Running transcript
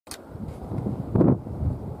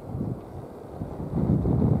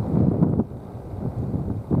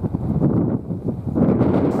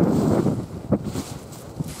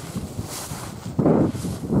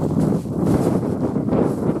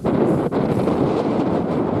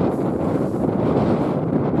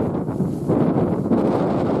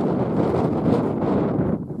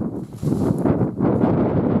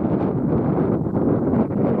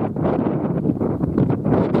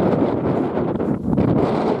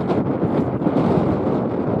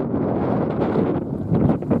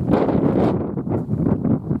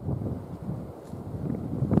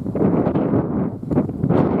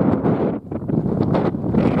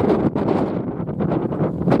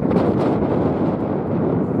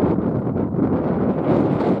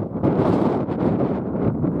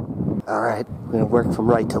Alright, we're going to work from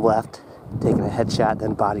right to left, taking a headshot,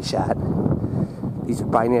 then body shot. These are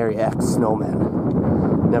Binary X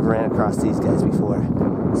Snowmen. Never ran across these guys before,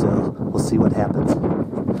 so we'll see what happens.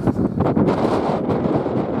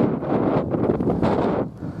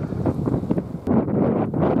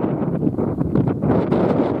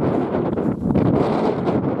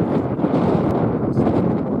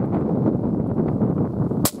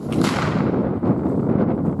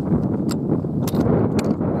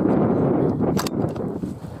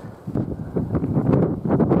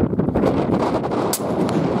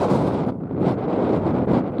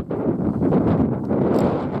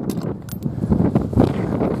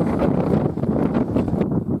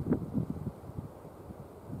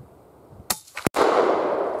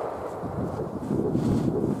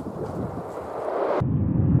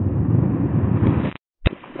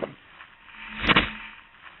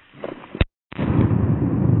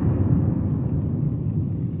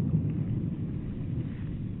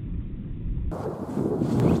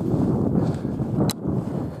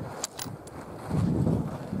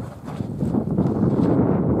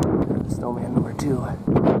 Snowman number 2. Oh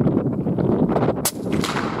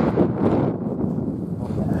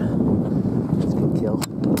yeah, that's a good kill.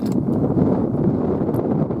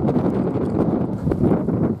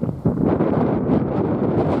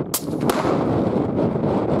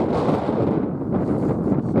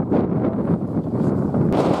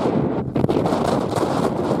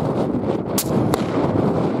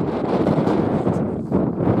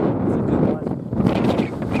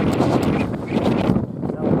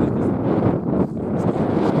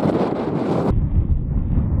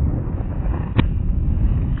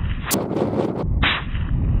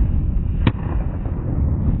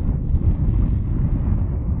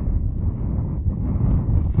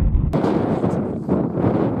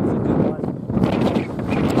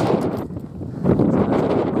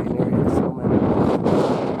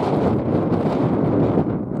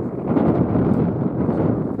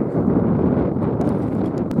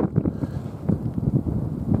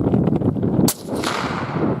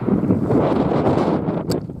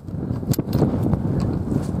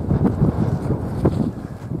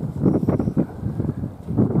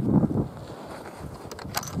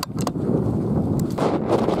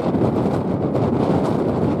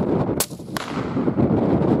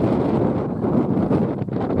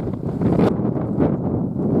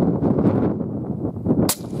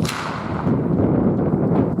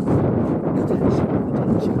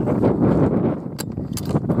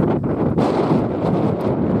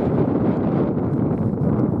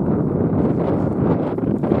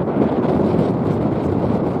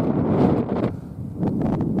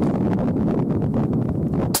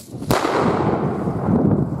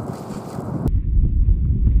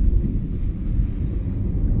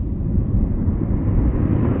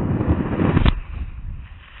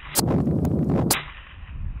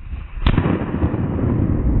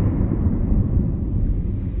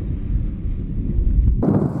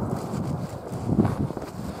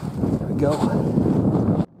 Go.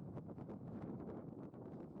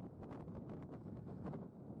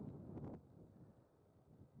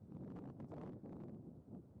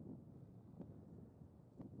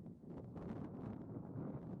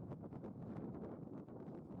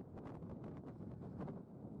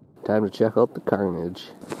 Time to check out the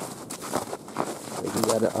carnage. Like we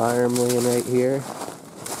got an arm laying right here.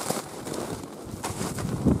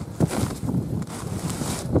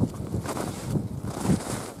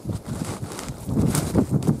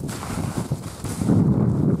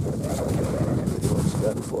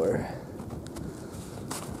 For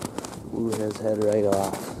blew his head right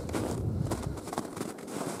off.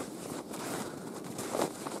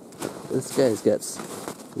 This guy's got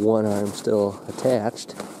one arm still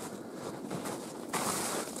attached.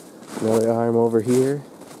 Another arm over here.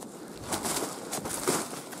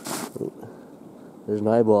 There's an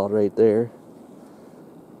eyeball right there.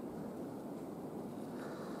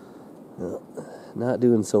 Not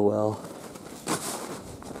doing so well.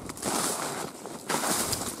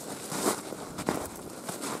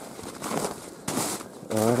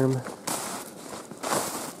 Arm,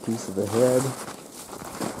 piece of the head,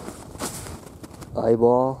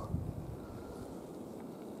 eyeball,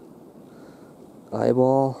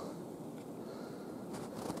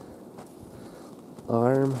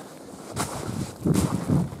 arm.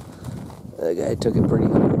 That guy took it pretty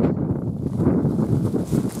hard.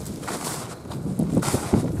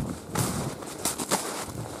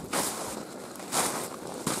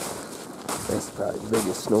 That's probably the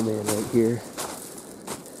biggest snowman right here.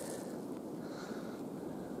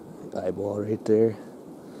 Eyeball right there.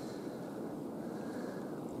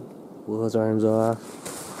 Blew his arms off.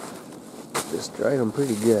 Just dried them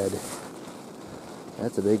pretty good.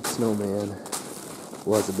 That's a big snowman.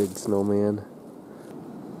 Was a big snowman.